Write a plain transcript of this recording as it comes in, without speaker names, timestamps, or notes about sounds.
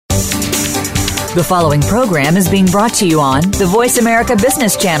The following program is being brought to you on the Voice America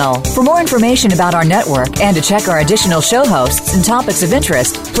Business Channel. For more information about our network and to check our additional show hosts and topics of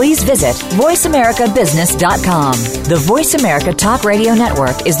interest, please visit voiceamericabusiness.com. The Voice America Talk Radio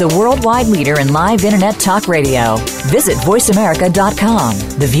Network is the worldwide leader in live Internet talk radio. Visit voiceamerica.com.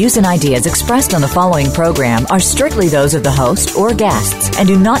 The views and ideas expressed on the following program are strictly those of the host or guests and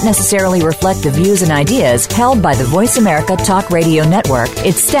do not necessarily reflect the views and ideas held by the Voice America Talk Radio Network,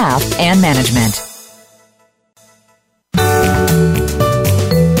 its staff, and management.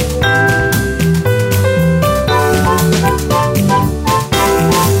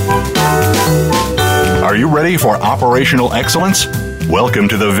 Are you ready for operational excellence? Welcome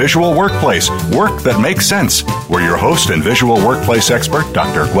to the Visual Workplace, work that makes sense, where your host and visual workplace expert,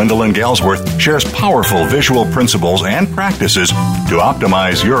 Dr. Gwendolyn Galsworth, shares powerful visual principles and practices to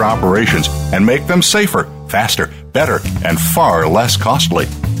optimize your operations and make them safer, faster, better, and far less costly.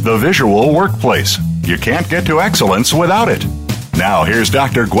 The Visual Workplace. You can't get to excellence without it. Now, here's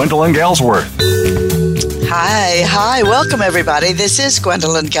Dr. Gwendolyn Galsworth. Hi. Welcome, everybody. This is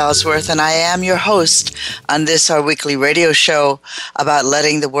Gwendolyn Galsworth, and I am your host on this, our weekly radio show about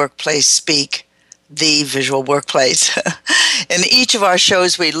letting the workplace speak, the visual workplace. In each of our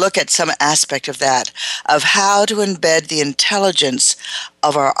shows, we look at some aspect of that, of how to embed the intelligence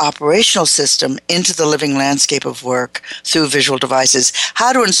of our operational system into the living landscape of work through visual devices,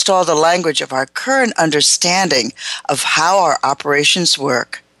 how to install the language of our current understanding of how our operations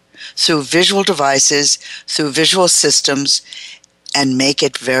work through visual devices, through visual systems, and make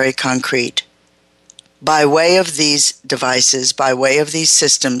it very concrete. By way of these devices, by way of these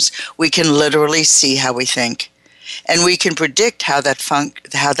systems, we can literally see how we think. And we can predict how that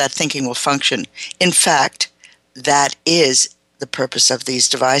thinking will function. In fact, that is the purpose of these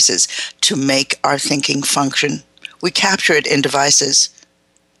devices, to make our thinking function. We capture it in devices.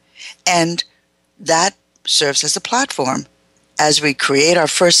 And that serves as a platform. As we create our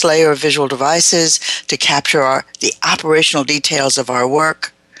first layer of visual devices to capture the operational details of our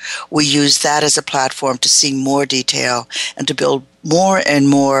work, we use that as a platform to see more detail and to build more and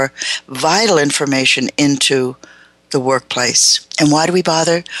more vital information into the workplace. And why do we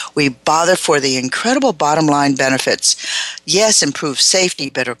bother? We bother for the incredible bottom line benefits. Yes, improved safety,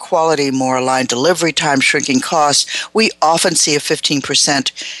 better quality, more aligned delivery time, shrinking costs. We often see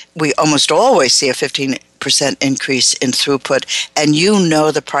we almost always see a 15% increase in throughput, and you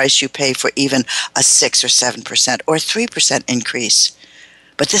know the price you pay for even a 6 or 7% or 3% increase.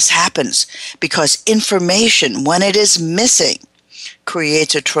 But this happens because information, when it is missing,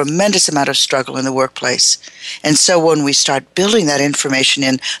 creates a tremendous amount of struggle in the workplace. And so when we start building that information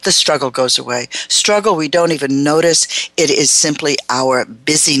in, the struggle goes away. Struggle we don't even notice. It is simply our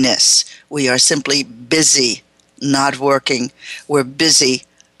busyness. We are simply busy, not working. We're busy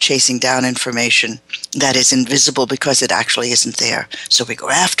chasing down information that is invisible because it actually isn't there. So we go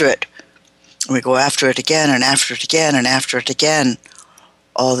after it. And we go after it again and after it again and after it again.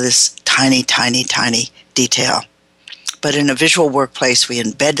 All this tiny, tiny, tiny detail. But in a visual workplace, we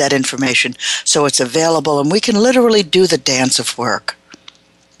embed that information so it's available and we can literally do the dance of work.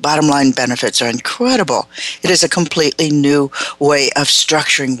 Bottom line benefits are incredible. It is a completely new way of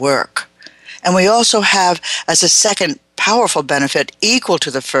structuring work. And we also have, as a second powerful benefit equal to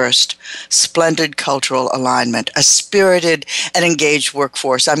the first, splendid cultural alignment, a spirited and engaged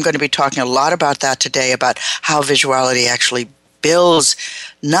workforce. I'm going to be talking a lot about that today, about how Visuality actually builds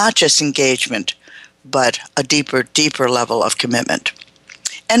not just engagement, but a deeper level of commitment.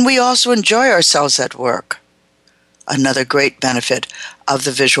 And we also enjoy ourselves at work. Another great benefit of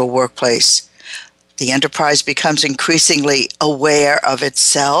the visual workplace. The enterprise becomes increasingly aware of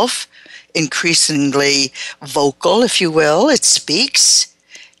itself, increasingly vocal, if you will. It speaks,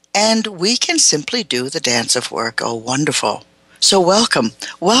 and we can simply do the dance of work. Oh, wonderful. So welcome.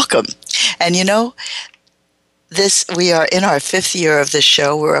 And we are in our 5th year of this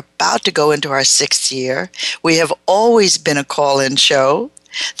show. We're about to go into our 6th year. We have always been a call-in show.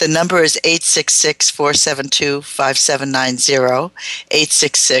 The number is 866-472-5790,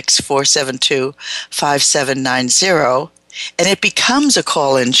 866-472-5790. And it becomes a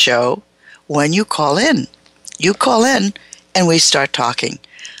call-in show when you call in. You call in and we start talking.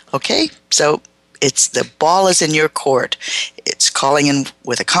 Okay? So the ball is in your court. It's calling in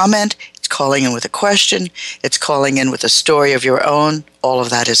with a comment. Calling in with a question, it's calling in with a story of your own. All of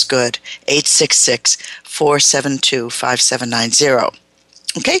that is good. 866-472-5790.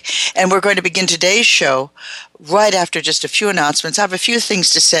 Okay? And we're going to begin today's show right after just a few announcements. I have a few things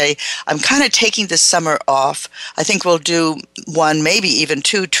to say. I'm kind of taking this summer off. I think we'll do one, maybe even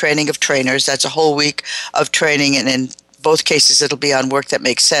two training of trainers. That's a whole week of training and both cases, it'll be on work that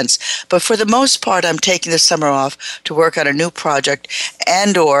makes sense. But for the most part, I'm taking the summer off to work on a new project,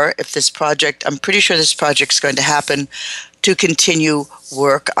 and or if this project, I'm pretty sure this project's going to happen, to continue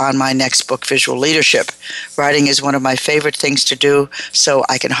work on my next book, Visual Leadership. Writing is one of my favorite things to do, so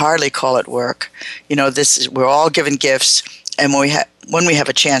I can hardly call it work. You know, we're all given gifts, and when we have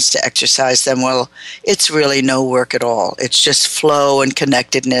a chance to exercise them, well, it's really no work at all. It's just flow and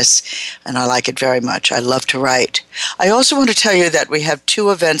connectedness, and I like it very much. I love to write. I also want to tell you that we have two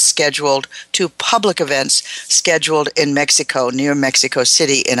public events scheduled in Mexico, near Mexico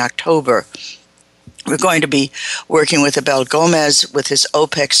City in October. We're going to be working with Abel Gomez with his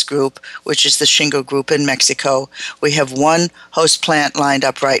OPEX group, which is the Shingo group in Mexico. We have one host plant lined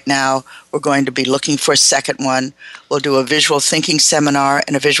up right now. We're going to be looking for a second one. We'll do a visual thinking seminar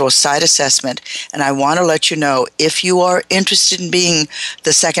and a visual site assessment. And I want to let you know, if you are interested in being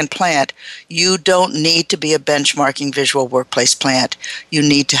the second plant, you don't need to be a benchmarking visual workplace plant. You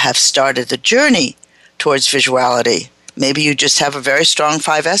need to have started the journey towards visuality. Maybe you just have a very strong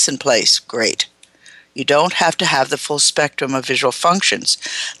 5S in place. Great. You don't have to have the full spectrum of visual functions.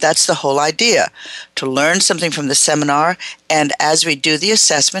 That's the whole idea, to learn something from the seminar, and as we do the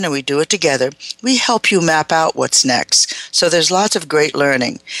assessment and we do it together, we help you map out what's next. So there's lots of great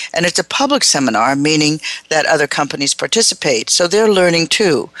learning. And it's a public seminar, meaning that other companies participate. So they're learning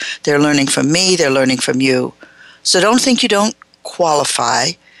too. They're learning from me, they're learning from you. So don't think you don't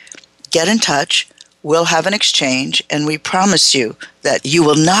qualify. Get in touch. We'll have an exchange, and we promise you that you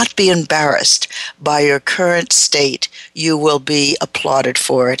will not be embarrassed by your current state. You will be applauded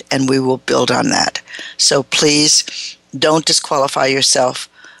for it, and we will build on that. So please don't disqualify yourself.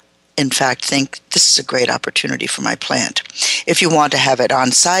 In fact, think this is a great opportunity for my plant. If you want to have it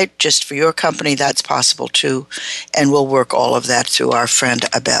on site just for your company, that's possible too. And we'll work all of that through our friend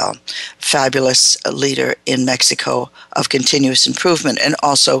Abel, fabulous leader in Mexico of continuous improvement and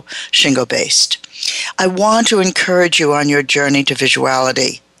also Shingo-based. I want to encourage you on your journey to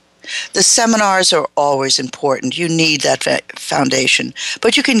visuality. The seminars are always important. You need that foundation,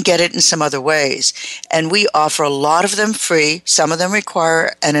 but you can get it in some other ways. And we offer a lot of them free. Some of them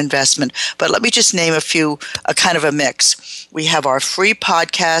require an investment. But let me just name a few, a kind of a mix. We have our free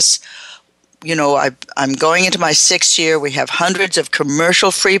podcasts. You know, I'm going into my 6th year. We have hundreds of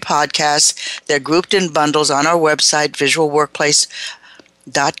commercial-free podcasts. They're grouped in bundles on our website,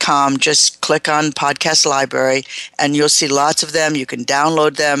 visualworkplace.com. Just click on podcast library and you'll see lots of them. You can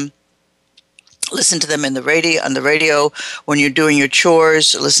download them, listen to them on the radio when you're doing your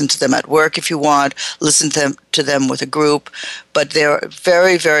chores, listen to them at work if you want, listen to them with a group. But they're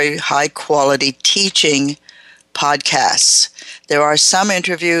very, very high quality teaching podcasts. There are some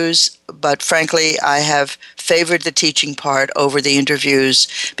interviews, but frankly, I have favored the teaching part over the interviews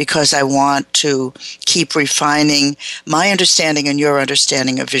because I want to keep refining my understanding and your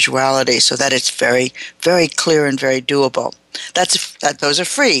understanding of visuality so that it's very, very clear and very doable. Those are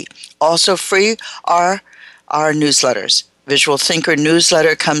free. Also free are our newsletters. Visual Thinker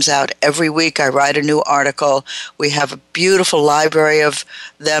newsletter comes out every week. I write a new article. We have a beautiful library of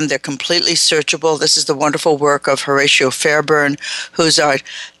them. They're completely searchable. This is the wonderful work of Horatio Fairburn, who's our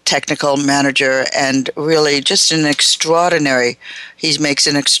technical manager, and really just he makes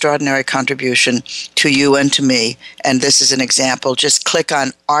an extraordinary contribution to you and to me. And this is an example. Just click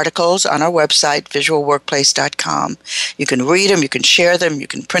on articles on our website, visualworkplace.com. You can read them, you can share them, you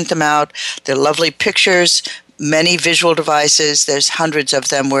can print them out. They're lovely pictures, many visual devices. There's hundreds of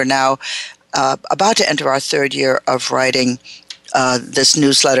them. We're now about to enter our 3rd year of writing this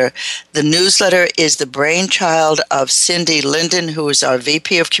newsletter. The newsletter is the brainchild of Cindy Linden, who is our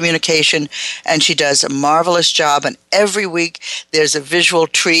VP of Communication, and she does a marvelous job. And every week there's a visual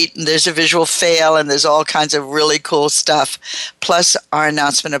treat, and there's a visual fail, and there's all kinds of really cool stuff. Plus our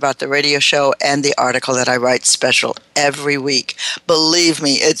announcement about the radio show and the article that I write special every week. Believe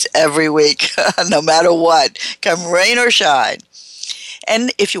me, it's every week, no matter what, come rain or shine.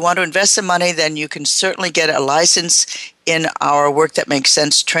 And if you want to invest some money, then you can certainly get a license in our Work That Makes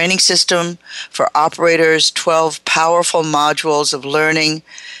Sense training system for operators, 12 powerful modules of learning.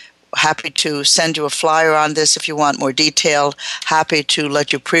 Happy to send you a flyer on this if you want more detail. Happy to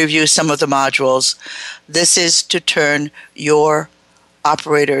let you preview some of the modules. This is to turn your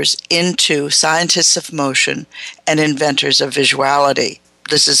operators into scientists of motion and inventors of visuality.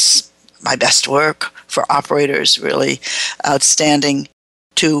 This is my best work for operators, really outstanding,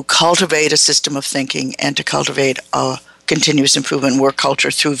 to cultivate a system of thinking and to cultivate a continuous improvement work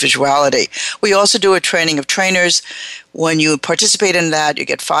culture through visuality. We also do a training of trainers. When you participate in that, you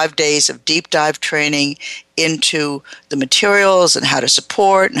get 5 days of deep dive training into the materials and how to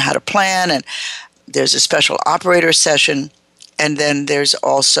support and how to plan. And There's a special operator session, and then there's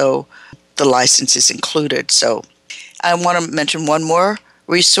also the licenses included. So I want to mention one more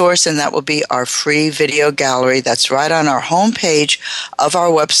resource, and that will be our free video gallery. That's right on our homepage of our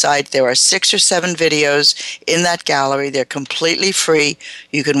website. There are 6 or 7 videos in that gallery. They're completely free.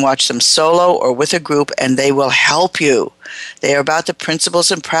 You can watch them solo or with a group, and they will help you. They are about the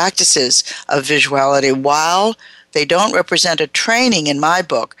principles and practices of visuality. While they don't represent a training in my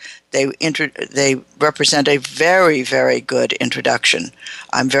book, they represent a very, very good introduction.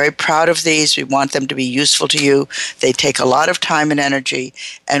 I'm very proud of these. We want them to be useful to you. They take a lot of time and energy,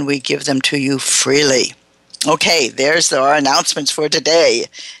 and we give them to you freely. Okay, there's our announcements for today.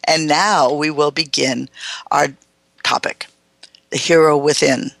 And now we will begin our topic, the hero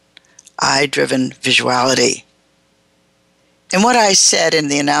within, I-driven visuality. And what I said in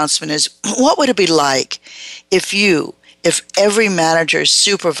the announcement is, what would it be like if every manager,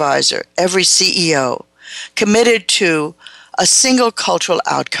 supervisor, every CEO committed to a single cultural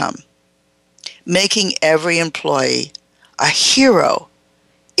outcome, making every employee a hero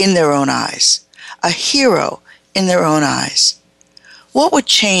in their own eyes, a hero in their own eyes? What would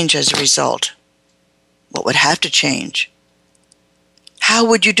change as a result? What would have to change? How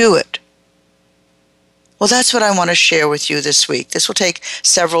would you do it? Well, that's what I want to share with you this week. This will take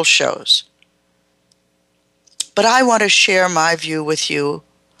several shows. But I want to share my view with you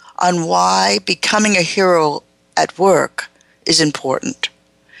on why becoming a hero at work is important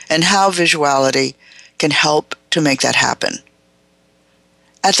and how visuality can help to make that happen.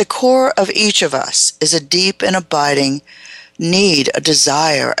 At the core of each of us is a deep and abiding need, a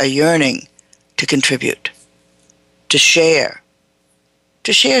desire, a yearning to contribute, to share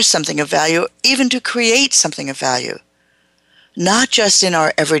something of value, even to create something of value, not just in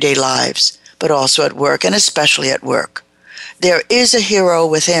our everyday lives, but also at work, and especially at work. There is a hero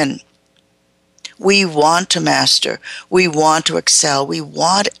within. We want to master. We want to excel. We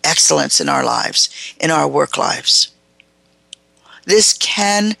want excellence in our lives, in our work lives. This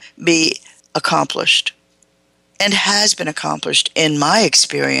can be accomplished and has been accomplished in my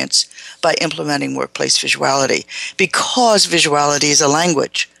experience by implementing workplace visuality, because visuality is a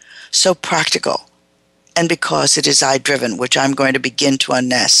language, so practical, and because it is I-driven, which I'm going to begin to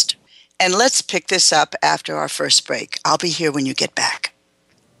unnest. And let's pick this up after our first break. I'll be here when you get back.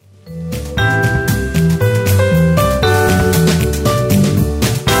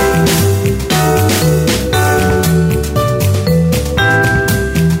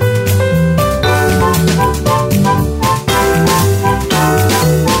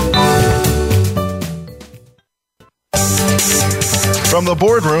 From the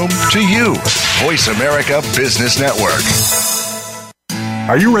boardroom to you, Voice America Business Network.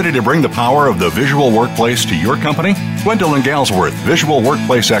 Are you ready to bring the power of the visual workplace to your company? Gwendolyn Galsworth, visual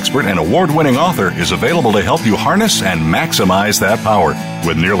workplace expert and award-winning author, is available to help you harness and maximize that power.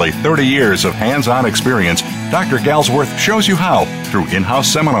 With nearly 30 years of hands-on experience, Dr. Galsworth shows you how through in-house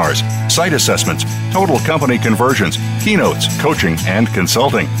seminars, site assessments, total company conversions, keynotes, coaching, and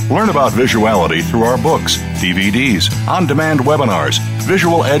consulting. Learn about visuality through our books, DVDs, on-demand webinars,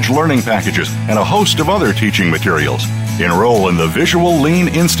 Visual Edge learning packages, and a host of other teaching materials. Enroll in the Visual Lean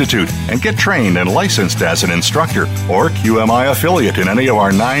Institute and get trained and licensed as an instructor or QMI affiliate in any of our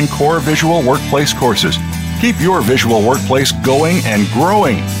 9 core visual workplace courses. Keep your visual workplace going and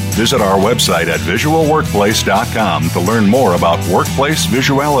growing. Visit our website at visualworkplace.com to learn more about workplace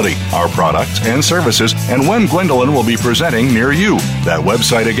visuality, our products and services, and when Gwendolyn will be presenting near you. That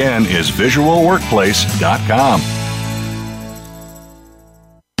website again is visualworkplace.com.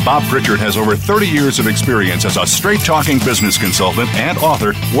 Bob Pritchard has over 30 years of experience as a straight-talking business consultant and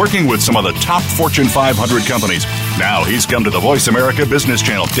author working with some of the top Fortune 500 companies. Now he's come to the Voice America Business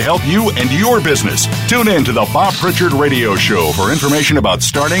Channel to help you and your business. Tune in to the Bob Pritchard Radio Show for information about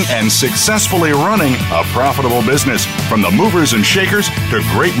starting and successfully running a profitable business. From the movers and shakers to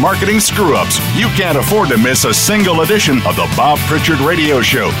great marketing screw-ups, you can't afford to miss a single edition of the Bob Pritchard Radio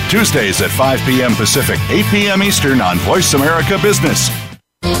Show. Tuesdays at 5 p.m. Pacific, 8 p.m. Eastern on Voice America Business.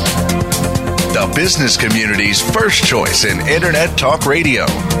 The business community's first choice in Internet Talk Radio.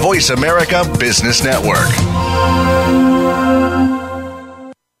 Voice America Business Network.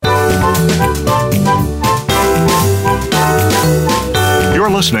 You're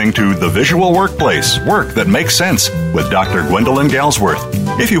listening to The Visual Workplace, Work That Makes Sense, with Dr. Gwendolyn Galsworth.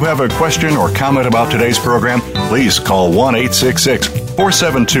 If you have a question or comment about today's program, please call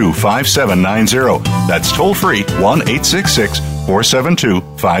 1-866-472-5790. That's toll-free,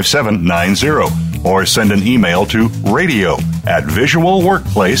 1-866-472-5790. Or send an email to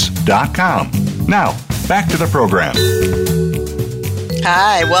radio@visualworkplace.com. Now, back to the program.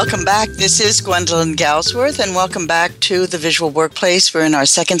 Hi, welcome back. This is Gwendolyn Galsworth, and welcome back to the Visual Workplace. We're in our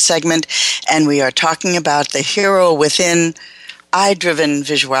second segment, and we are talking about the hero within eye-driven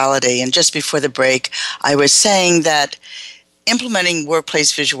visuality. And just before the break, I was saying that implementing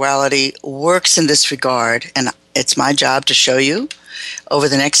workplace visuality works in this regard, and it's my job to show you over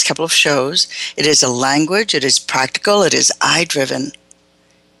the next couple of shows. It is a language, it is practical, it is eye-driven,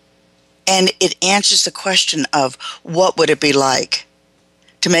 and it answers the question of what would it be like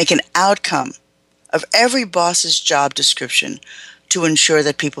to make an outcome of every boss's job description to ensure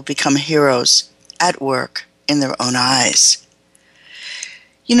that people become heroes at work in their own eyes.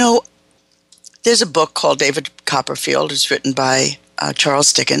 You know, there's a book called David Copperfield. It's written by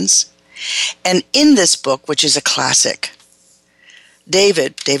Charles Dickens. And in this book, which is a classic,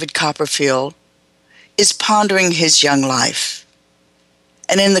 David Copperfield, is pondering his young life.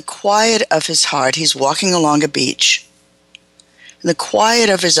 And in the quiet of his heart, he's walking along a beach. In the quiet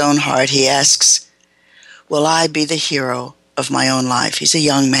of his own heart, he asks, will I be the hero of my own life? He's a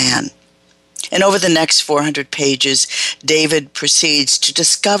young man. And over the next 400 pages, David proceeds to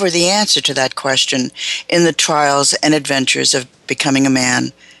discover the answer to that question in the trials and adventures of becoming a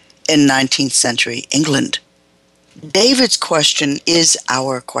man in 19th century England. David's question is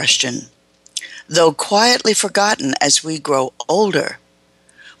our question. Though quietly forgotten as we grow older,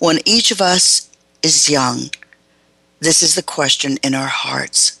 when each of us is young, this is the question in our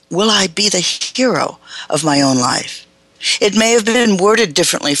hearts. Will I be the hero of my own life? It may have been worded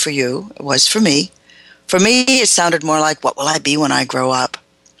differently for you. It was for me. For me, it sounded more like, what will I be when I grow up?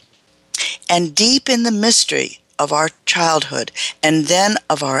 And deep in the mystery of our childhood and then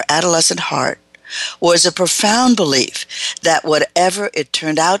of our adolescent heart was a profound belief that whatever it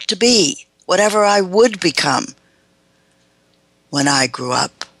turned out to be, whatever I would become when I grew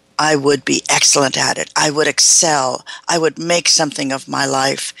up, I would be excellent at it. I would excel. I would make something of my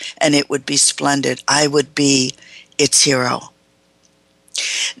life, and it would be splendid. I would be its hero.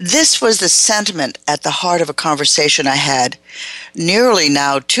 This was the sentiment at the heart of a conversation I had nearly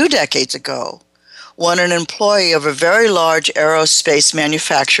now 2 decades ago when an employee of a very large aerospace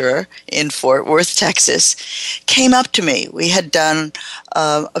manufacturer in Fort Worth, Texas, came up to me. We had done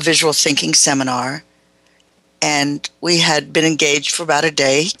a visual thinking seminar, and we had been engaged for about a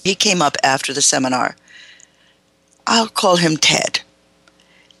day. He came up after the seminar. I'll call him Ted.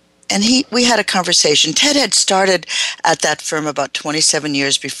 And we had a conversation. Ted had started at that firm about 27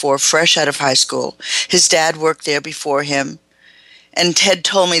 years before, fresh out of high school. His dad worked there before him. And Ted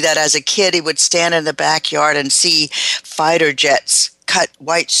told me that as a kid, he would stand in the backyard and see fighter jets cut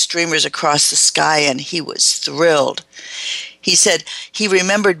white streamers across the sky, and he was thrilled. He said he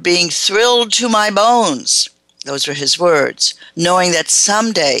remembered being thrilled to my bones. Those were his words, knowing that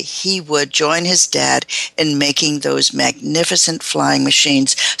someday he would join his dad in making those magnificent flying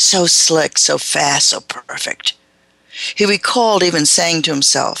machines, so slick, so fast, so perfect. He recalled even saying to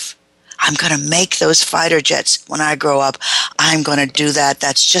himself, I'm going to make those fighter jets when I grow up. I'm going to do that.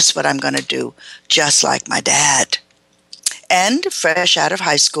 That's just what I'm going to do, just like my dad. And fresh out of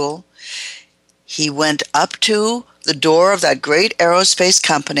high school, he went up to the door of that great aerospace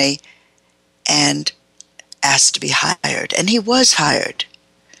company and asked to be hired, and he was hired.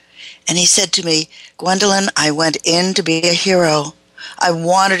 And he said to me, Gwendolyn, I went in to be a hero. I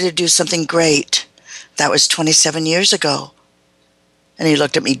wanted to do something great. That was 27 years ago. And he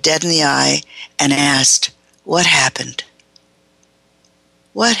looked at me dead in the eye and asked, what happened?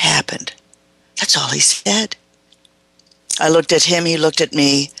 What happened? That's all he said. I looked at him, he looked at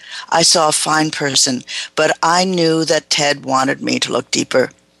me. I saw a fine person, but I knew that Ted wanted me to look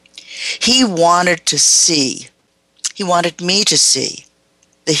deeper. He wanted me to see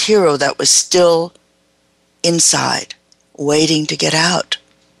the hero that was still inside, waiting to get out.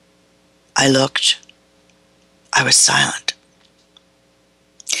 I looked. I was silent.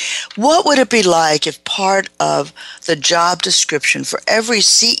 What would it be like if part of the job description for every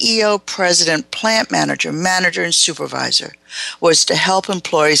CEO, president, plant manager, and supervisor was to help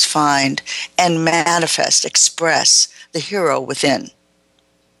employees find and manifest, express the hero within?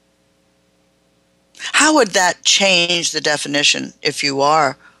 How would that change the definition if you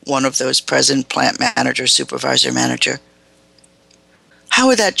are one of those president, plant manager, supervisor, manager? How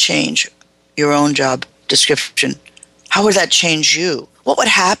would that change your own job description? How would that change you? What would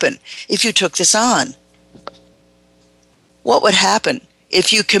happen if you took this on? What would happen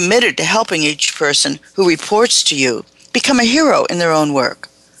if you committed to helping each person who reports to you become a hero in their own work?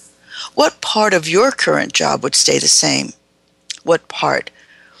 What part of your current job would stay the same? What part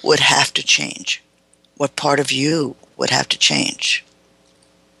would have to change? What part of you would have to change?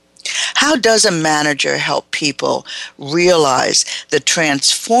 How does a manager help people realize the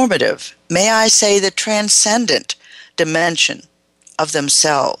transformative, may I say the transcendent dimension of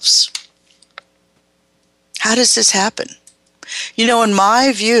themselves? How does this happen? You know, in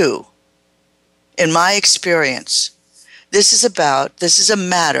my view, in my experience, this is a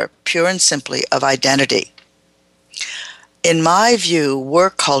matter, pure and simply, of identity. In my view,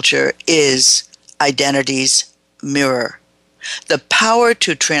 work culture is identity's mirror. The power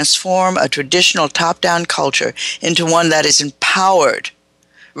to transform a traditional top-down culture into one that is empowered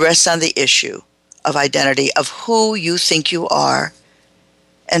rests on the issue of identity, of who you think you are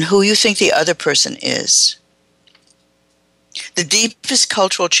and who you think the other person is. The deepest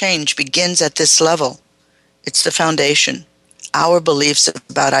cultural change begins at this level. It's the foundation, our beliefs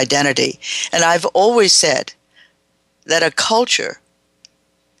about identity. And I've always said that a culture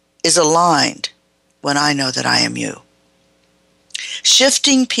is aligned when I know that I am you.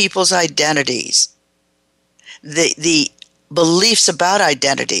 Shifting people's identities, the beliefs about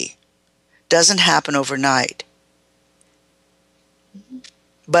identity, doesn't happen overnight.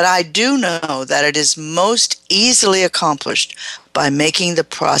 But I do know that it is most easily accomplished by making the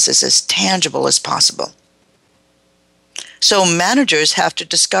process as tangible as possible. So managers have to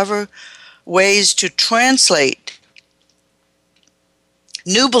discover ways to translate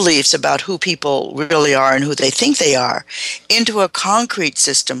new beliefs about who people really are and who they think they are into a concrete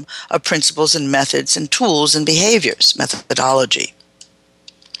system of principles and methods and tools and behaviors, methodology,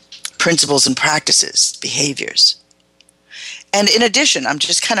 principles and practices, behaviors. And in addition, I'm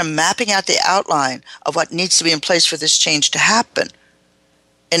just kind of mapping out the outline of what needs to be in place for this change to happen.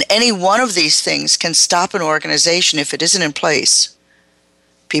 And any one of these things can stop an organization if it isn't in place.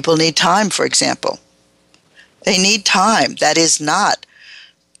 People need time, for example. They need time. That is not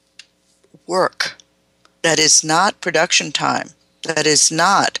work. That is not production time. That is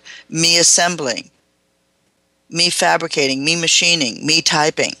not me assembling, me fabricating, me machining, me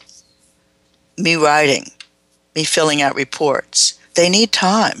typing, me writing, me filling out reports. They need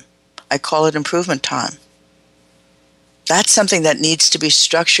time. I call it improvement time. That's something that needs to be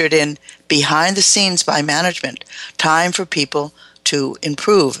structured in behind the scenes by management. Time for people to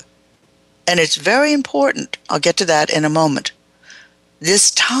improve. And it's very important. I'll get to that in a moment.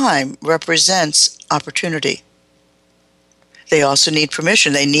 This time represents opportunity. They also need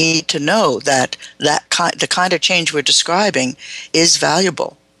permission. They need to know that the kind of change we're describing is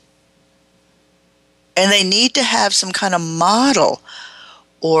valuable. And they need to have some kind of model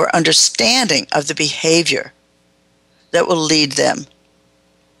or understanding of the behavior that will lead them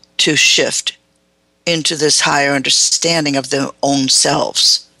to shift into this higher understanding of their own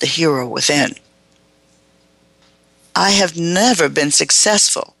selves, the hero within. I have never been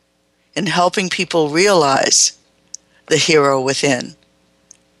successful in helping people realize the hero within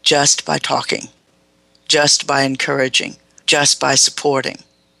just by talking, just by encouraging, just by supporting.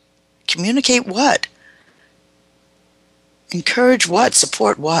 Communicate what? Encourage what?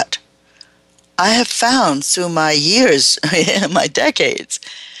 Support what? I have found through my years, my decades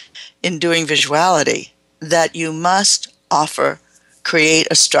in doing visuality, that you must create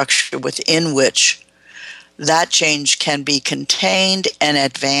a structure within which that change can be contained and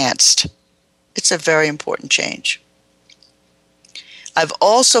advanced. It's a very important change. I've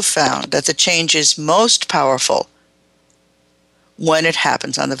also found that the change is most powerful when it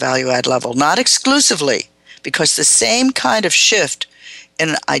happens on the value-add level, not exclusively, because the same kind of shift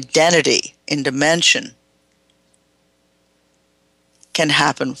in identity, in dimension, can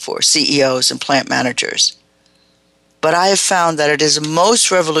happen for CEOs and plant managers. But I have found that it is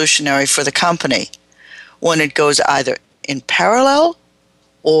most revolutionary for the company when it goes either in parallel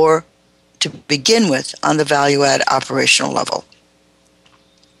or, to begin with, on the value-add operational level.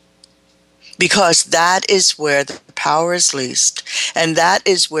 Because that is where the power is least, and that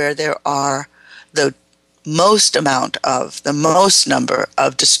is where there are the most number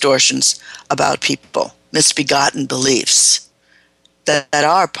of distortions about people, misbegotten beliefs that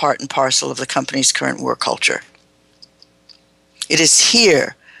are part and parcel of the company's current work culture. It is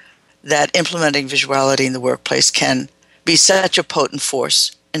here that implementing visuality in the workplace can be such a potent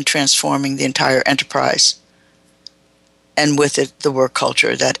force in transforming the entire enterprise, and with it the work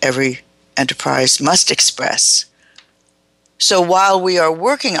culture that every enterprise must express. So while we are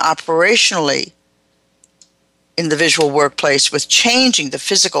working operationally in the visual workplace with changing the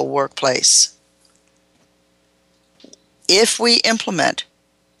physical workplace, if we implement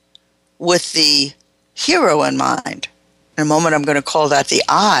with the hero in mind, in a moment I'm going to call that the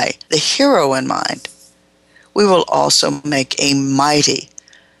I, the hero in mind, we will also make a mighty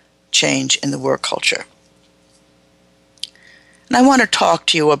change in the work culture. And I want to talk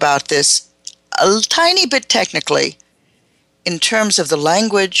to you about this a tiny bit technically in terms of the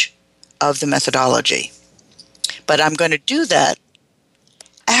language of the methodology. But I'm going to do that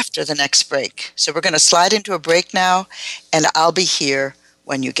after the next break. So we're going to slide into a break now, and I'll be here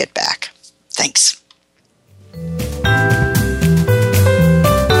when you get back. Thanks.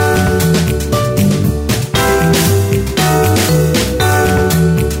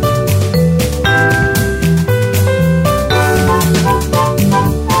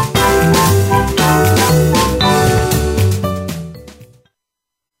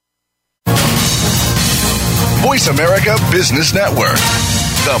 Voice America Business Network,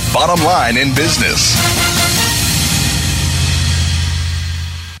 the bottom line in business.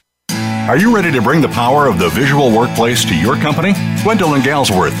 Are you ready to bring the power of the visual workplace to your company? Gwendolyn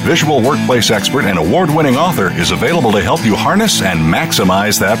Galsworth, visual workplace expert and award-winning author, is available to help you harness and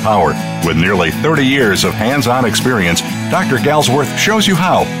maximize that power. With nearly 30 years of hands-on experience, Dr. Galsworth shows you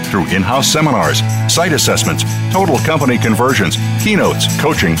how through in-house seminars, site assessments, total company conversions, keynotes,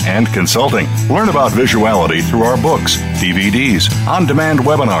 coaching, and consulting. Learn about Visuality through our books, DVDs, on-demand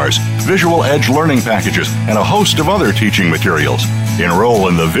webinars, Visual Edge learning packages, and a host of other teaching materials. Enroll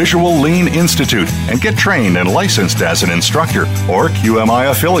in the Visual Lean Institute and get trained and licensed as an instructor or QMI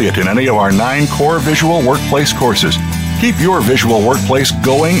affiliate in any of our 9 core visual workplace courses. Keep your visual workplace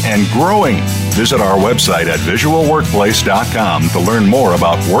going and growing. Visit our website at visualworkplace.com to learn more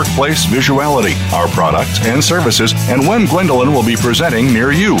about workplace visuality, our products and services, and when Gwendolyn will be presenting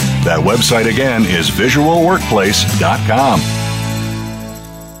near you. That website again is visualworkplace.com.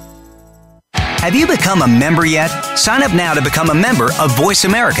 Have you become a member yet? Sign up now to become a member of Voice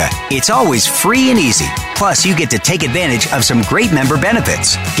America. It's always free and easy. Plus, you get to take advantage of some great member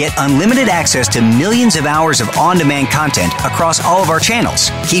benefits. Get unlimited access to millions of hours of on-demand content across all of our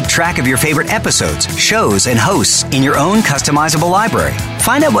channels. Keep track of your favorite episodes, shows, and hosts in your own customizable library.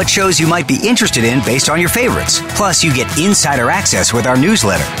 Find out what shows you might be interested in based on your favorites. Plus, you get insider access with our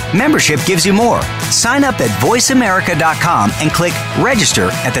newsletter. Membership gives you more. Sign up at voiceamerica.com and click register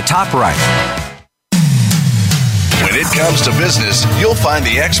at the top right. When it comes to business, you'll find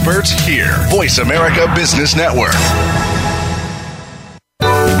the experts here. Voice America Business Network.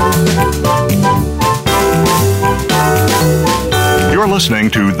 You're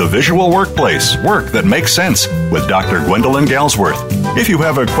listening to The Visual Workplace, Work That Makes Sense, with Dr. Gwendolyn Galsworth. If you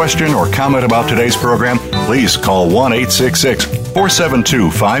have a question or comment about today's program, please call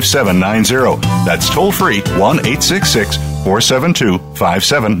 1-866-472-5790. That's toll free,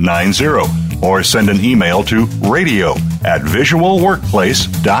 1-866-472-5790. Or send an email to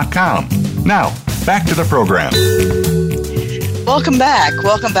radio@visualworkplace.com. Now, back to the program. Welcome back.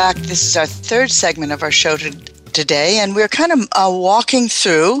 Welcome back. This is our third segment of our show today, and we're kind of walking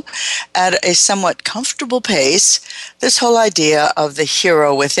through at a somewhat comfortable pace this whole idea of the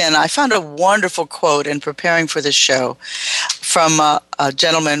hero within. I found a wonderful quote in preparing for this show from a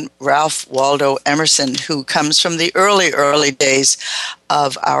gentleman, Ralph Waldo Emerson, who comes from the early days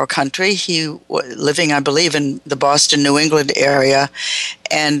of our country. He was living, I believe, in the Boston, New England area,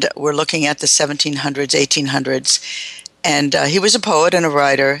 and we're looking at the 1700s, 1800s. And he was a poet and a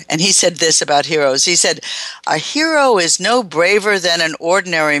writer, and he said this about heroes. He said, "A hero is no braver than an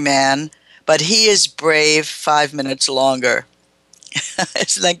ordinary man, but he is brave 5 minutes longer."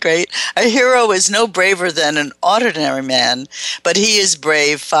 Isn't that great? A hero is no braver than an ordinary man, but he is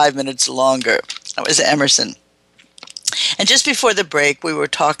brave 5 minutes longer. That was Emerson. And just before the break, we were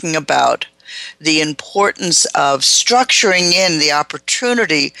talking about the importance of structuring in the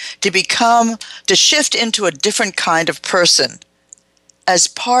opportunity to shift into a different kind of person as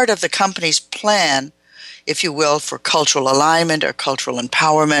part of the company's plan, if you will, for cultural alignment or cultural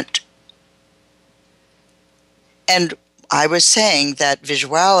empowerment. And I was saying that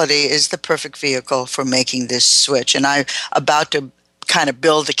Visuality is the perfect vehicle for making this switch. And I'm about to kind of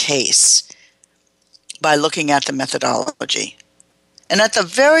build a case by looking at the methodology. And at the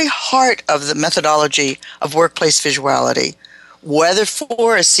very heart of the methodology of workplace visuality, whether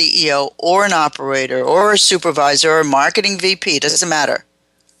for a CEO or an operator or a supervisor or a marketing VP, doesn't matter,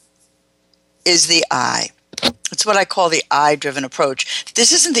 is the I. It's what I call the I-driven approach.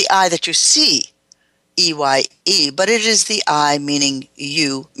 This isn't the I that you see, E-Y-E, but it is the I meaning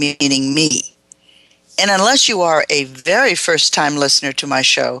you, meaning me. And unless you are a very first-time listener to my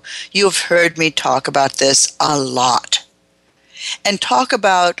show, you have heard me talk about this a lot. And talk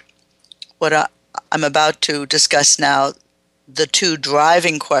about what I'm about to discuss now, the two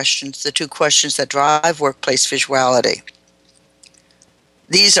driving questions, the two questions that drive workplace visuality.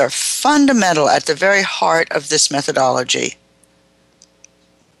 These are fundamental at the very heart of this methodology.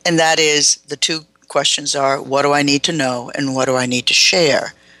 And that is the two questions are, what do I need to know and what do I need to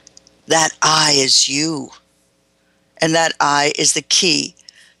share? That I is you. And that I is the key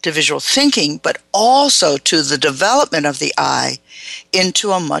to visual thinking, but also to the development of the I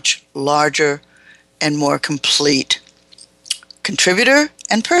into a much larger and more complete contributor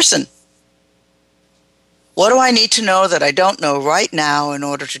and person. What do I need to know that I don't know right now in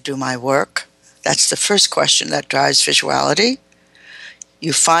order to do my work? That's the first question that drives visuality.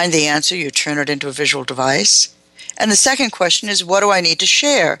 You find the answer, you turn it into a visual device. And the second question is, what do I need to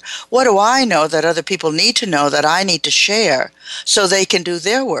share? What do I know that other people need to know that I need to share so they can do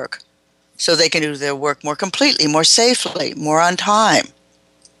their work? So they can do their work more completely, more safely, more on time.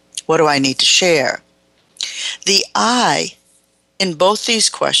 What do I need to share? The I in both these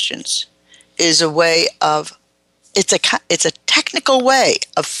questions is a way of, it's a technical way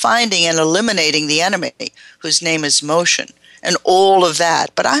of finding and eliminating the enemy, whose name is motion, and all of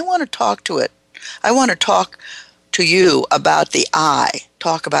that. But I want to talk to it. I want to talk to you about the I,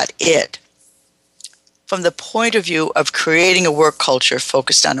 talk about it, from the point of view of creating a work culture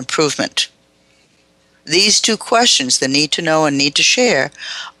focused on improvement. These two questions, the need to know and need to share,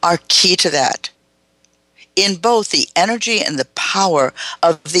 are key to that. In both, the energy and the power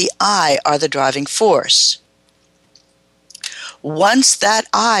of the I are the driving force. Once that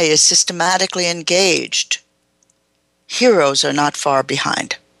I is systematically engaged, heroes are not far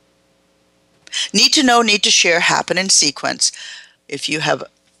behind. Need to know, need to share happen in sequence. If you have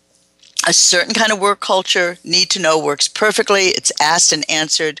a certain kind of work culture, need to know works perfectly. It's asked and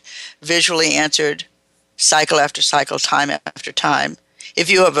answered, visually answered, cycle after cycle, time after time. If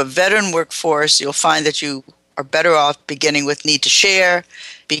you have a veteran workforce, you'll find that you are better off beginning with need to share,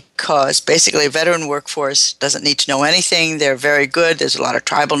 because basically a veteran workforce doesn't need to know anything. They're very good. There's a lot of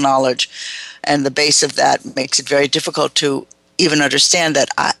tribal knowledge, and the base of that makes it very difficult to even understand that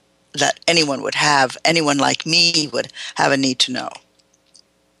anyone like me would have a need to know.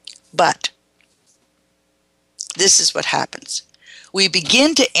 But this is what happens. We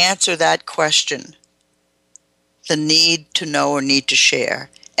begin to answer that question, the need to know or need to share.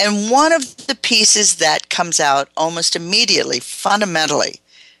 And one of the pieces that comes out almost immediately, fundamentally,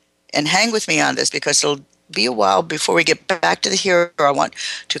 and hang with me on this because it'll be a while before we get back to the hero. I want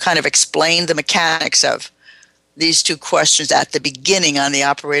to kind of explain the mechanics of these two questions at the beginning on the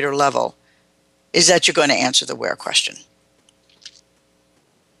operator level, is that you're going to answer the where question.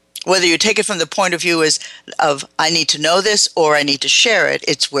 Whether you take it from the point of view of I need to know this or I need to share it,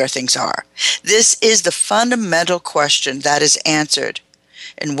 it's where things are. This is the fundamental question that is answered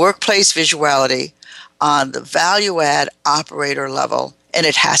in workplace visuality on the value add operator level, and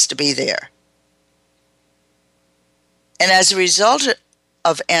it has to be there. And as a result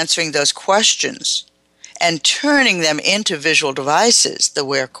of answering those questions and turning them into visual devices, the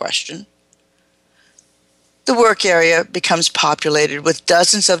where question, the work area becomes populated with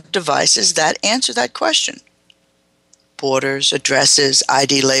dozens of devices that answer that question. Borders, addresses,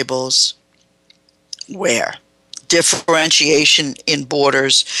 ID labels, where? Differentiation in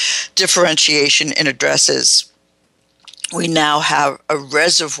borders, differentiation in addresses. We now have a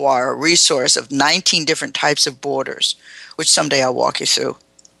reservoir, a resource of 19 different types of borders, which someday I'll walk you through,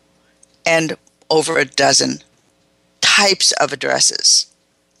 and over a dozen types of addresses.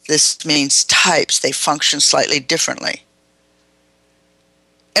 This means types. They function slightly differently.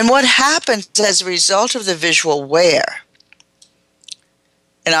 And what happens as a result of the visual where,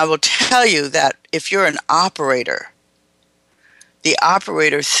 and I will tell you that if you're an operator, the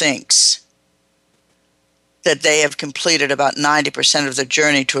operator thinks that they have completed about 90% of the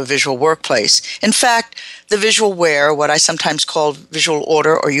journey to a visual workplace. In fact, the visual where, what I sometimes call visual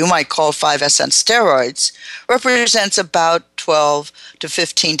order, or you might call 5S on steroids, represents about 12 to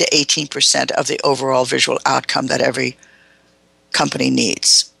 15 to 18% of the overall visual outcome that every company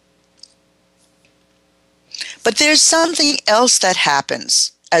needs. But there's something else that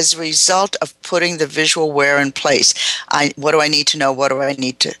happens as a result of putting the visual where in place. What do I need to know? What do I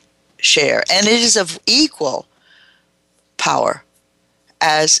need to share? And it is of equal power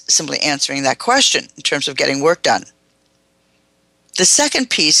as simply answering that question in terms of getting work done. The second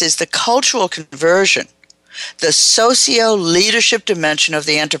piece is the cultural conversion, the socio-leadership dimension of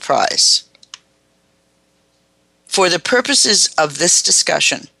the enterprise. For the purposes of this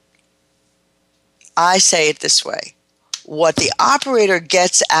discussion, I say it this way. What the operator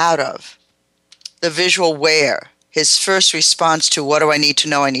gets out of the visual where, his first response to what do I need to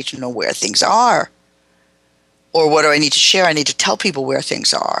know where things are. Or what do I need to share? I need to tell people where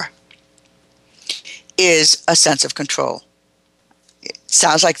things are, is a sense of control. It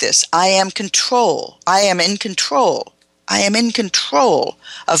sounds like this. I am control. I am in control. I am in control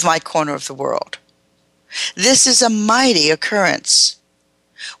of my corner of the world. This is a mighty occurrence.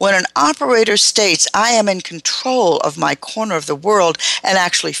 When an operator states, I am in control of my corner of the world, and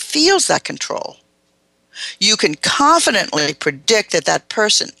actually feels that control, you can confidently predict that that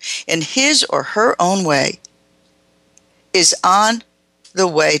person, in his or her own way, is on the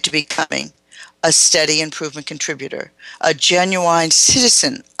way to becoming a steady improvement contributor, a genuine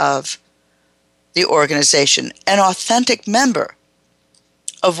citizen of the organization, an authentic member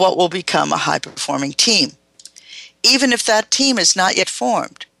of what will become a high-performing team, even if that team is not yet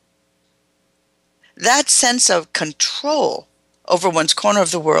formed. That sense of control over one's corner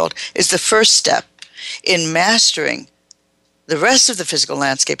of the world is the first step in mastering the rest of the physical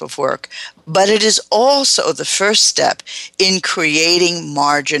landscape of work, but it is also the first step in creating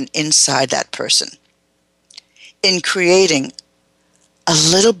margin inside that person, in creating a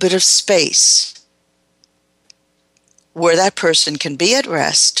little bit of space where that person can be at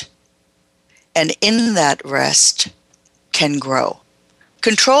rest, and in that rest can grow.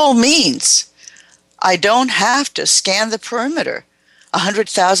 Control means I don't have to scan the perimeter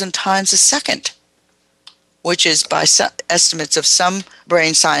 100,000 times a second, which is, by estimates of some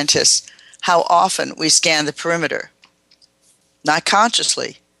brain scientists, how often we scan the perimeter. Not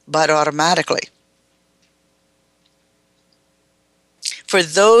consciously, but automatically. For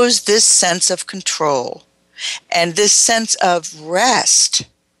those, this sense of control and this sense of rest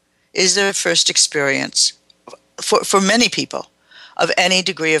is their first experience, for many people, of any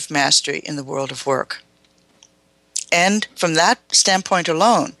degree of mastery in the world of work. And from that standpoint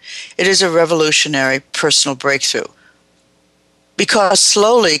alone, it is a revolutionary personal breakthrough, because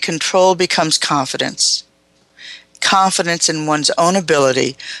slowly control becomes confidence. Confidence in one's own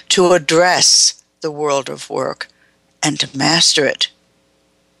ability to address the world of work and to master it.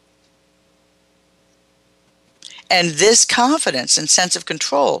 And this confidence and sense of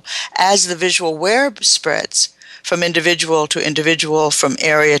control, as the visual web spreads from individual to individual, from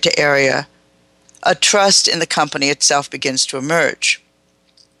area to area, a trust in the company itself begins to emerge.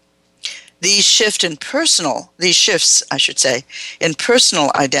 These shifts, in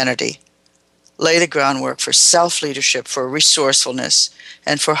personal identity lay the groundwork for self-leadership, for resourcefulness,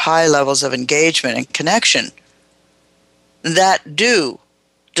 and for high levels of engagement and connection that do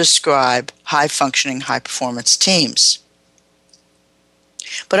describe high-functioning, high-performance teams.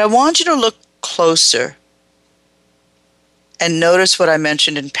 But I want you to look closer and notice what I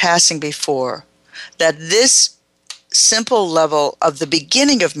mentioned in passing before, that this simple level of the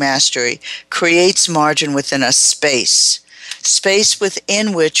beginning of mastery creates margin within us, space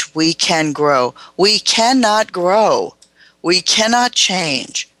within which we can grow. We cannot grow, we cannot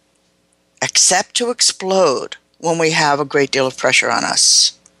change, except to explode when we have a great deal of pressure on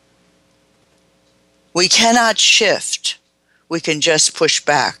us. We cannot shift, we can just push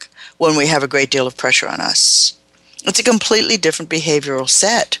back when we have a great deal of pressure on us. It's a completely different behavioral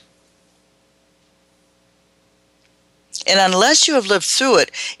set. And unless you have lived through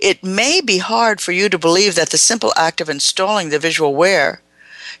it, it may be hard for you to believe that the simple act of installing the visual where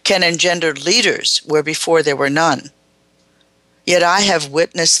can engender leaders where before there were none. Yet I have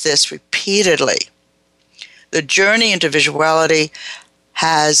witnessed this repeatedly. The journey into visuality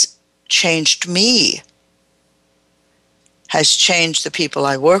has changed me, has changed the people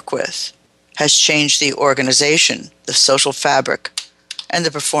I work with, has changed the organization, the social fabric, and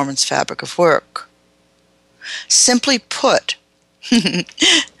the performance fabric of work. Simply put, the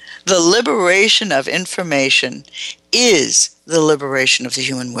liberation of information is the liberation of the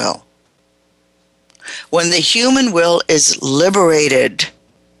human will. When the human will is liberated,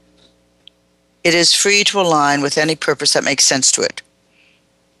 it is free to align with any purpose that makes sense to it.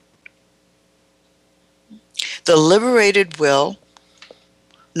 The liberated will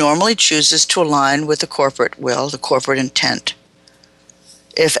normally chooses to align with the corporate will, the corporate intent,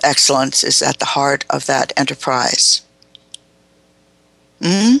 if excellence is at the heart of that enterprise.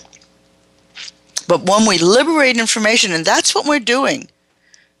 But when we liberate information, and that's what we're doing,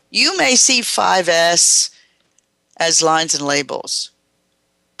 you may see 5S as lines and labels.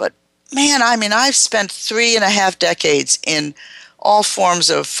 But man, I've spent 3.5 decades in all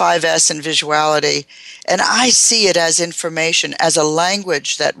forms of 5S and visuality, and I see it as information, as a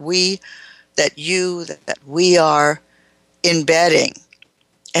language that we are embedding.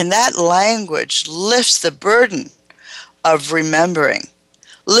 And that language lifts the burden of remembering,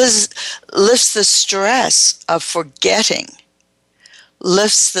 lifts the stress of forgetting,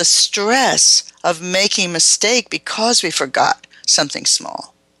 lifts the stress of making a mistake because we forgot something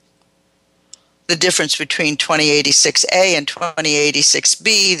small. the difference between 2086A and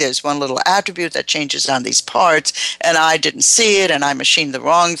 2086B. There's one little attribute that changes on these parts, and I didn't see it, and I machined the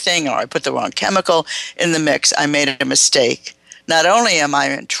wrong thing, or I put the wrong chemical in the mix. I made a mistake. Not only am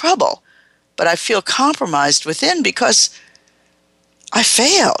I in trouble, but I feel compromised within because I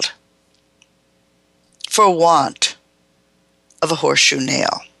failed for want of a horseshoe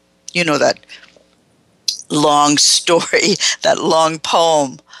nail. You know that long story, that long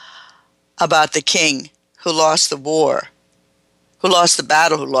poem about the king who lost the war, who lost the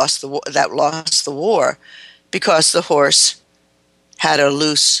battle, who lost the war, that lost the war because the horse had a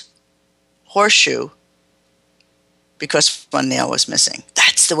loose horseshoe because one nail was missing.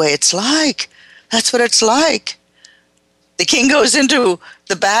 That's the way it's like. That's what it's like. The king goes into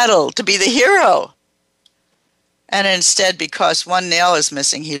the battle to be the hero. And instead, because one nail is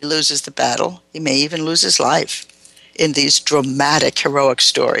missing, he loses the battle. He may even lose his life in these dramatic, heroic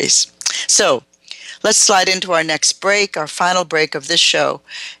stories. So let's slide into our next break, our final break of this show.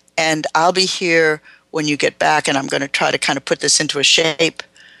 And I'll be here when you get back, and I'm going to try to kind of put this into a shape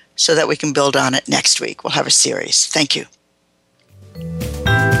so that we can build on it next week. We'll have a series. Thank you.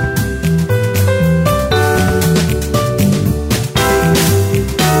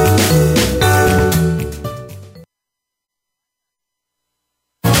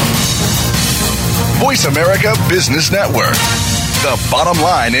 Voice America Business Network, the bottom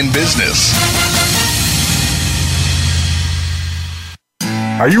line in business.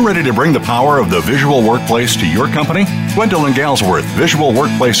 Are you ready to bring the power of the visual workplace to your company? Gwendolyn Galsworth, visual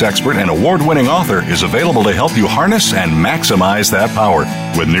workplace expert and award-winning author, is available to help you harness and maximize that power.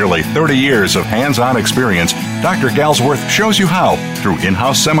 With nearly 30 years of hands-on experience, Dr. Galsworth shows you how through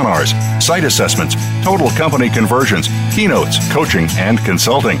in-house seminars, site assessments, total company conversions, keynotes, coaching, and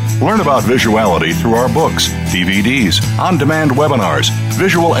consulting. Learn about Visuality through our books, DVDs, on-demand webinars,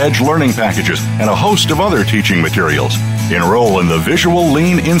 Visual Edge learning packages, and a host of other teaching materials. Enroll in the Visual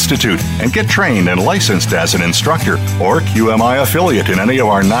Lean Institute and get trained and licensed as an instructor or QMI affiliate in any of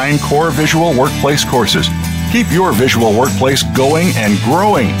our 9 core visual workplace courses. Keep your visual workplace going and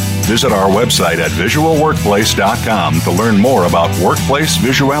growing. Visit our website at visualworkplace.com to learn more about workplace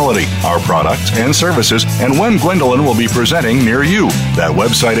visuality, our products and services, and when Gwendolyn will be presenting near you. That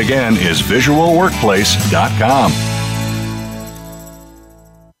website again is visualworkplace.com.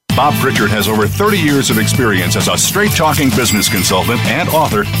 Bob Pritchard has over 30 years of experience as a straight-talking business consultant and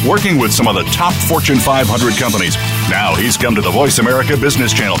author working with some of the top Fortune 500 companies. Now he's come to the Voice America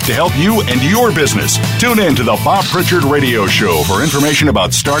Business Channel to help you and your business. Tune in to the Bob Pritchard Radio Show for information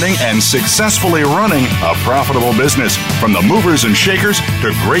about starting and successfully running a profitable business. From the movers and shakers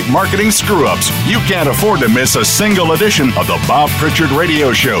to great marketing screw-ups, you can't afford to miss a single edition of the Bob Pritchard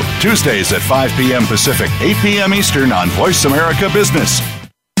Radio Show. Tuesdays at 5 p.m. Pacific, 8 p.m. Eastern on Voice America Business.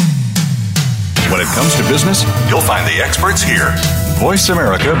 When it comes to business, you'll find the experts here. Voice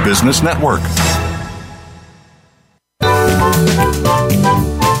America Business Network.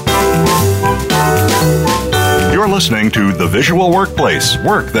 You're listening to The Visual Workplace,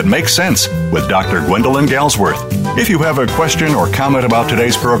 Work That Makes Sense, with Dr. Gwendolyn Galsworth. If you have a question or comment about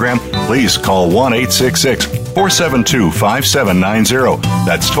today's program, please call 1-866-472-5790.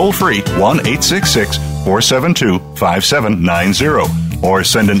 That's toll-free, 1-866-472-5790. Or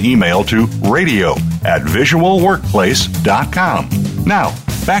send an email to radio@visualworkplace.com. Now,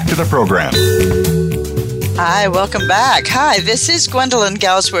 back to the program. Hi, welcome back. Hi, this is Gwendolyn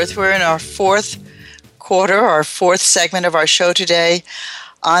Galsworth. We're in our fourth segment of our show today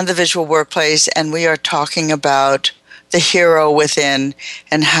on the visual workplace, and we are talking about the hero within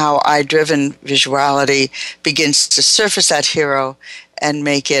and how eye-driven visuality begins to surface that hero and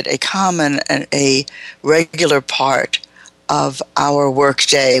make it a common and a regular part of our work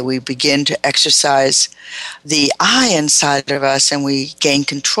day. We begin to exercise the eye inside of us, and we gain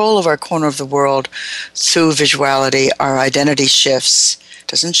control of our corner of the world through visuality. Our identity shifts. It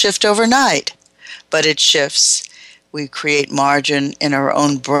doesn't shift overnight, but it shifts. We create margin in our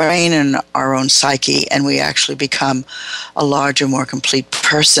own brain and our own psyche, and we actually become a larger, more complete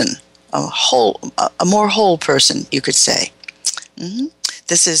person, a more whole person, you could say.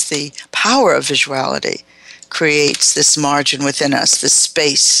 This is the power of visuality. Creates this margin within us, this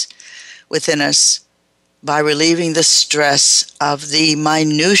space within us, by relieving the stress of the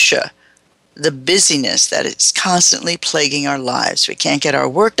minutia, the busyness that is constantly plaguing our lives. We can't get our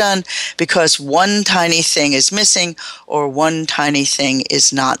work done because one tiny thing is missing or one tiny thing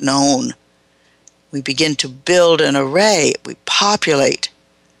is not known. We begin to build an array. We populate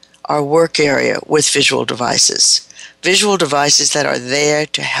our work area with visual devices that are there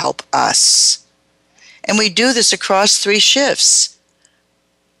to help us. And we do this across 3 shifts.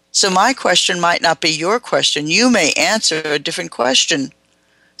 So my question might not be your question. You may answer a different question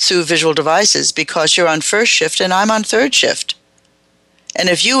through visual devices because you're on first shift and I'm on third shift. And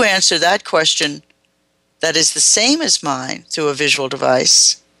if you answer that question that is the same as mine through a visual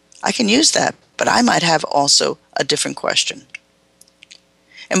device, I can use that, but I might have also a different question.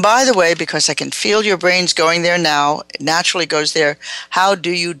 And by the way, because I can feel your brains going there now, it naturally goes there, how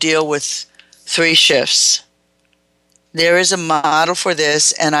do you deal with 3 shifts? There is a model for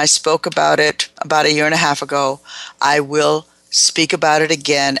this, and I spoke about it about 1.5 years ago. I will speak about it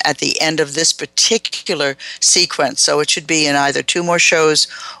again at the end of this particular sequence. So it should be in either 2 more shows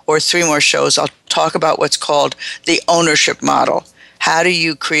or 3 more shows. I'll talk about what's called the ownership model. How do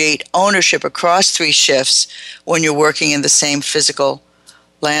you create ownership across 3 shifts when you're working in the same physical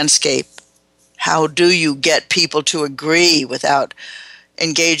landscape? How do you get people to agree without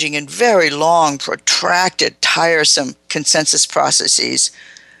engaging in very long, protracted, tiresome consensus processes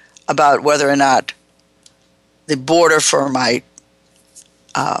about whether or not the border for my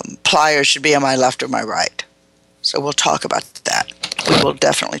pliers should be on my left or my right? So we'll talk about that. We will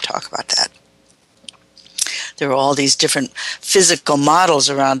definitely talk about that. There are all these different physical models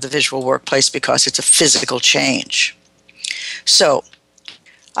around the visual workplace because it's a physical change. So,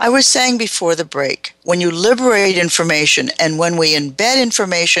 I was saying before the break, when you liberate information and when we embed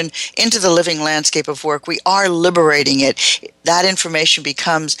information into the living landscape of work, we are liberating it. That information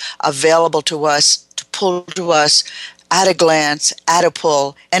becomes available to us, to pull to us at a glance, at a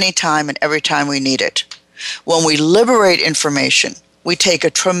pull, anytime and every time we need it. When we liberate information, we take a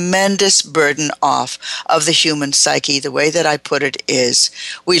tremendous burden off of the human psyche. The way that I put it is,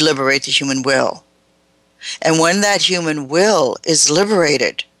 we liberate the human will. And when that human will is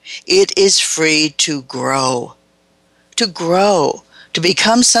liberated, it is free to grow, to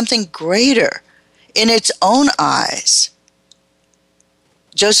become something greater in its own eyes.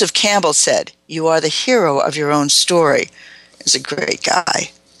 Joseph Campbell said, "You are the hero of your own story." He's a great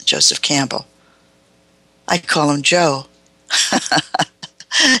guy, Joseph Campbell. I call him Joe.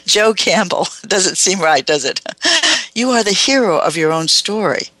 Joe Campbell. Doesn't seem right, does it? You are the hero of your own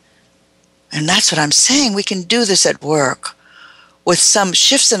story. And that's what I'm saying. We can do this at work with some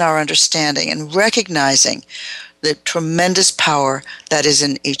shifts in our understanding and recognizing the tremendous power that is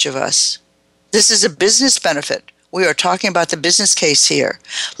in each of us. This is a business benefit. We are talking about the business case here,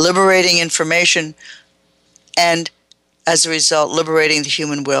 liberating information and, as a result, liberating the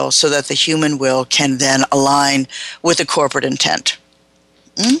human will so that the human will can then align with the corporate intent.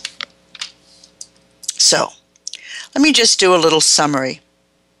 So, let me just do a little summary.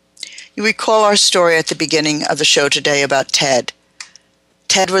 You recall our story at the beginning of the show today about Ted.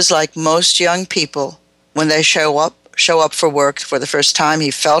 Ted was like most young people. When they show up for work for the first time,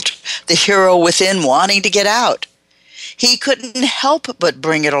 he felt the hero within wanting to get out. He couldn't help but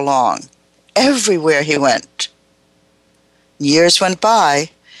bring it along everywhere he went. Years went by,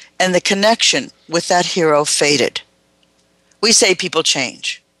 and the connection with that hero faded. We say people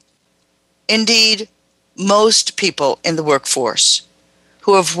change. Indeed, most people in the workforce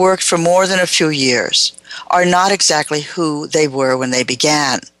who have worked for more than a few years are not exactly who they were when they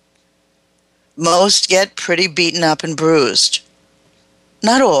began. Most get pretty beaten up and bruised.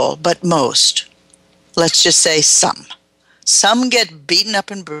 Not all, but most. Let's just say some. Some get beaten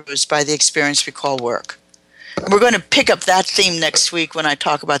up and bruised by the experience we call work. And we're going to pick up that theme next week when I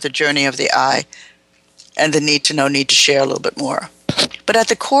talk about the journey of the I and the need to know, need to share a little bit more. But at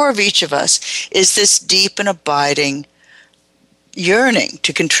the core of each of us is this deep and abiding yearning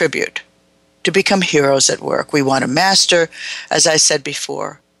to contribute, to become heroes at work. We want to master, as I said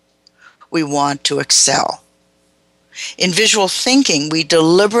before. We want to excel. In visual thinking, we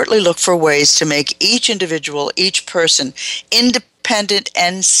deliberately look for ways to make each individual, each person, independent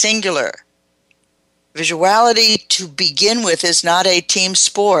and singular. Visuality, to begin with, is not a team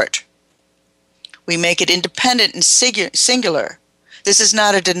sport. We make it independent and singular. This is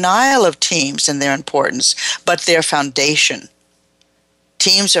not a denial of teams and their importance, but their foundation.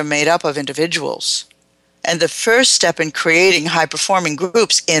 Teams are made up of individuals. And the first step in creating high-performing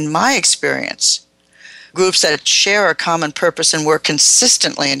groups, in my experience, groups that share a common purpose and work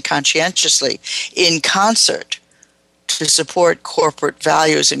consistently and conscientiously in concert to support corporate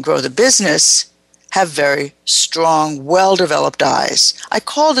values and grow the business, have very strong, well-developed eyes. I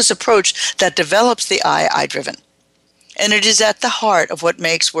call this approach that develops the I-driven. And it is at the heart of what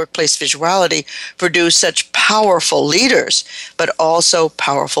makes workplace visuality produce such powerful leaders, but also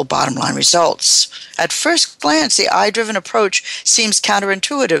powerful bottom-line results. At first glance, the I-driven approach seems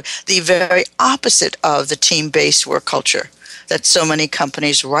counterintuitive, the very opposite of the team-based work culture that so many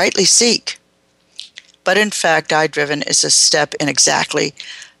companies rightly seek. But in fact, I-driven is a step in exactly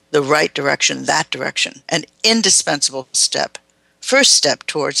the right direction, that direction, an indispensable step, first step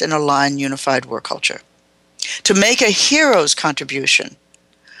towards an aligned, unified work culture. To make a hero's contribution,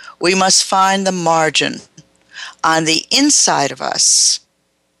 we must find the margin on the inside of us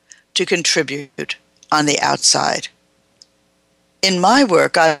to contribute on the outside. In my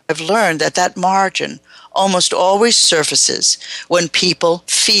work, I've learned that margin almost always surfaces when people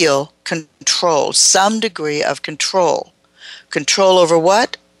feel control, some degree of control. Control over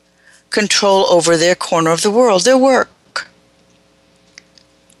what? Control over their corner of the world, their work.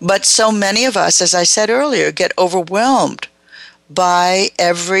 But so many of us, as I said earlier, get overwhelmed by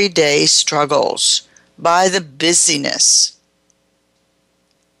everyday struggles, by the busyness.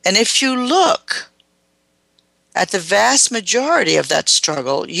 And if you look at the vast majority of that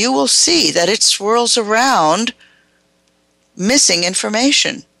struggle, you will see that it swirls around missing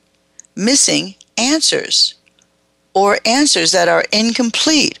information, missing answers, or answers that are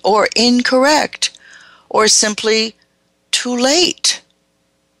incomplete or incorrect, or simply too late,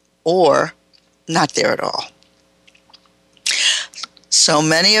 or not there at all. So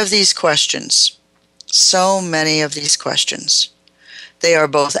many of these questions, they are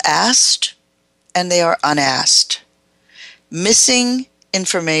both asked and they are unasked. Missing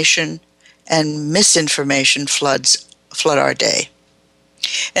information and misinformation flood our day.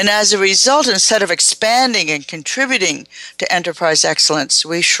 And as a result, instead of expanding and contributing to enterprise excellence,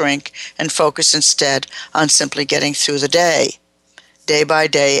 we shrink and focus instead on simply getting through the day by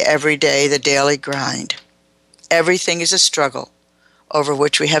day, every day, the daily grind. Everything is a struggle over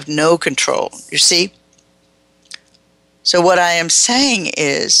which we have no control, you see? So what I am saying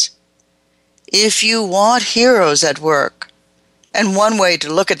is, if you want heroes at work, and one way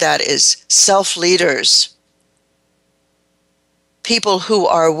to look at that is self-leaders, people who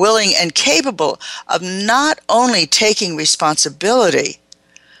are willing and capable of not only taking responsibility,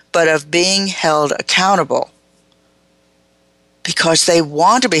 but of being held accountable because they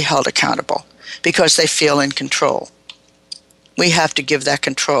want to be held accountable, because they feel in control. We have to give that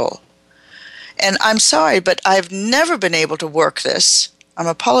control. And I'm sorry, but I've never been able to work this. I'm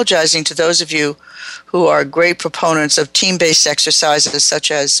apologizing to those of you who are great proponents of team-based exercises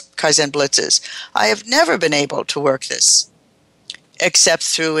such as Kaizen Blitzes. I have never been able to work this except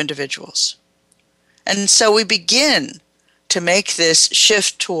through individuals. And so we begin to make this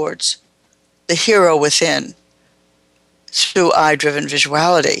shift towards the hero within through I-driven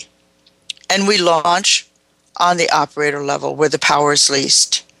visuality. And we launch on the operator level where the power is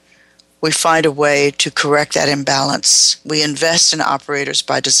least. We find a way to correct that imbalance. We invest in operators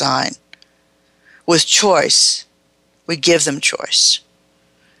by design. With choice, we give them choice,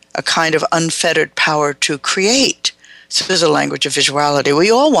 a kind of unfettered power to create through the language of visuality. We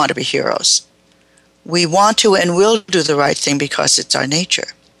all want to be heroes. We want to and will do the right thing because it's our nature.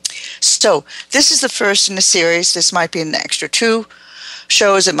 So this is the first in a series. This might be an extra 2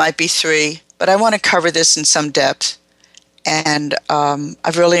 shows. It might be 3. But I want to cover this in some depth. And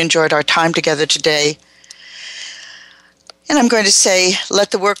I've really enjoyed our time together today. And I'm going to say,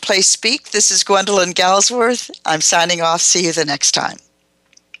 let the workplace speak. This is Gwendolyn Galsworth. I'm signing off. See you the next time.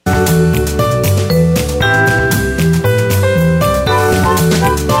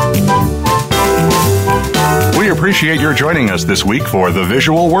 We appreciate your joining us this week for The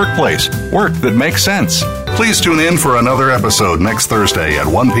Visual Workplace, work that makes sense. Please tune in for another episode next Thursday at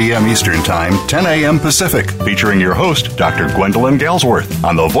 1 p.m. Eastern Time, 10 a.m. Pacific, featuring your host, Dr. Gwendolyn Galsworth,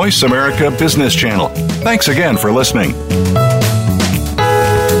 on the Voice America Business Channel. Thanks again for listening.